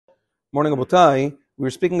Morning, Abotai. We were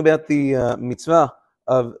speaking about the mitzvah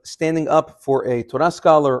of standing up for a Torah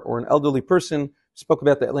scholar or an elderly person. We spoke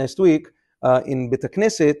about that last week. In Bet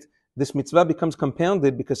HaKnesset, this mitzvah becomes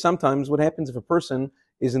compounded because sometimes what happens if a person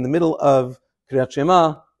is in the middle of Keriat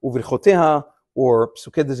Shema, Uvrichoteha, or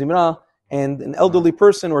Psukei de Zimra, and an elderly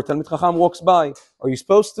person or a Talmid Chacham walks by. Are you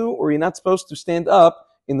supposed to, or are you not supposed to stand up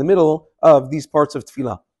in the middle of these parts of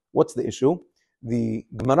Tefillah? What's the issue? The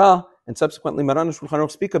Gemara and subsequently Maran and Shulchan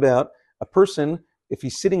Aruch speak about a person, if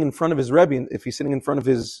he's sitting in front of his Rebbe, if he's sitting in front of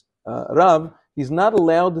his Rav, he's not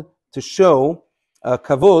allowed to show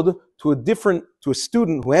kavod to a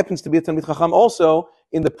student who happens to be a Talmid Chacham also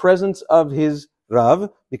in the presence of his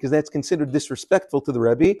Rav, because that's considered disrespectful to the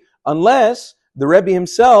Rebbe, unless the Rebbe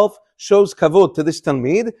himself shows kavod to this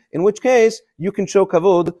Talmid, in which case you can show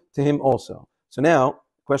kavod to him also. So now,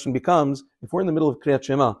 the question becomes, if we're in the middle of Kriyat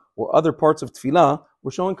Shema or other parts of Tefillah,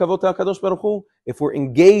 we're showing kavod to HaKadosh Baruch Hu. If we're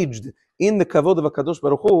engaged in the kavod of HaKadosh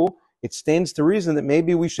Baruch Hu, it stands to reason that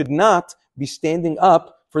maybe we should not be standing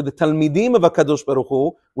up for the Talmidim of HaKadosh Baruch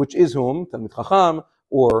Hu, which is whom? Talmid Chacham,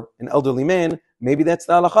 or an elderly man. Maybe that's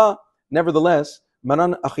the halacha. Nevertheless,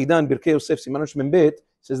 Maran Achidan Birkei Yosef Siman Shmem Bet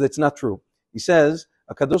says that's not true. He says,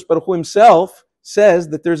 HaKadosh Baruch Hu himself says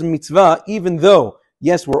that there's a mitzvah, even though,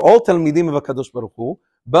 yes, we're all Talmidim of HaKadosh Baruch Hu,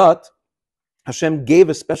 but Hashem gave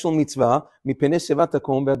a special mitzvah, Hashem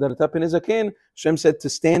said to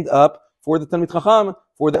stand up for the Talmid Chacham,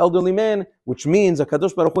 for the elderly man, which means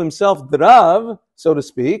HaKadosh Baruch Hu himself, the Rav, so to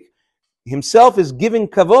speak, himself is giving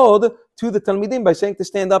kavod to the Talmidim by saying to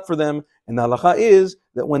stand up for them. And the halacha is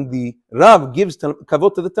that when the Rav gives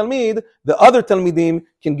kavod to the Talmid, the other Talmidim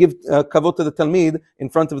can give kavod to the Talmid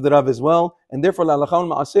in front of the Rav as well. And therefore, la halacha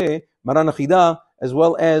ma'aseh, Maran Achida, as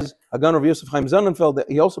well as Hagan of Yosef Chaim Sonnenfeld,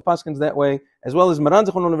 he also paskins that way, as well as Maran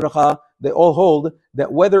Zechron Livracha, they all hold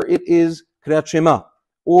that whether it is Kriyat Shema,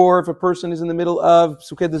 or if a person is in the middle of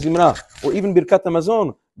Psukei de Zimra, or even Birkat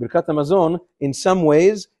Hamazon, in some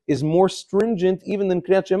ways, is more stringent even than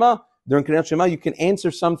Kriyat Shema. During Kriyat Shema, you can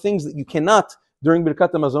answer some things that you cannot during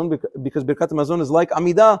Birkat Hamazon, because Birkat Hamazon is like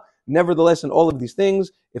Amidah. Nevertheless, in all of these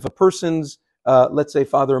things, if a person's, let's say,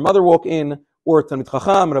 father or mother walk in, or Talmid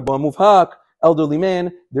Chacham, Rabba Muvhak, elderly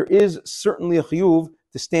man, there is certainly a chiyuv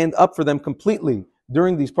to stand up for them completely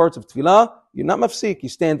during these parts of Tefillah. You're not mafsik, you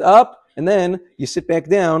stand up, and then you sit back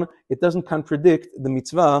down. It doesn't contradict the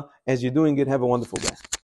mitzvah as you're doing it. Have a wonderful day.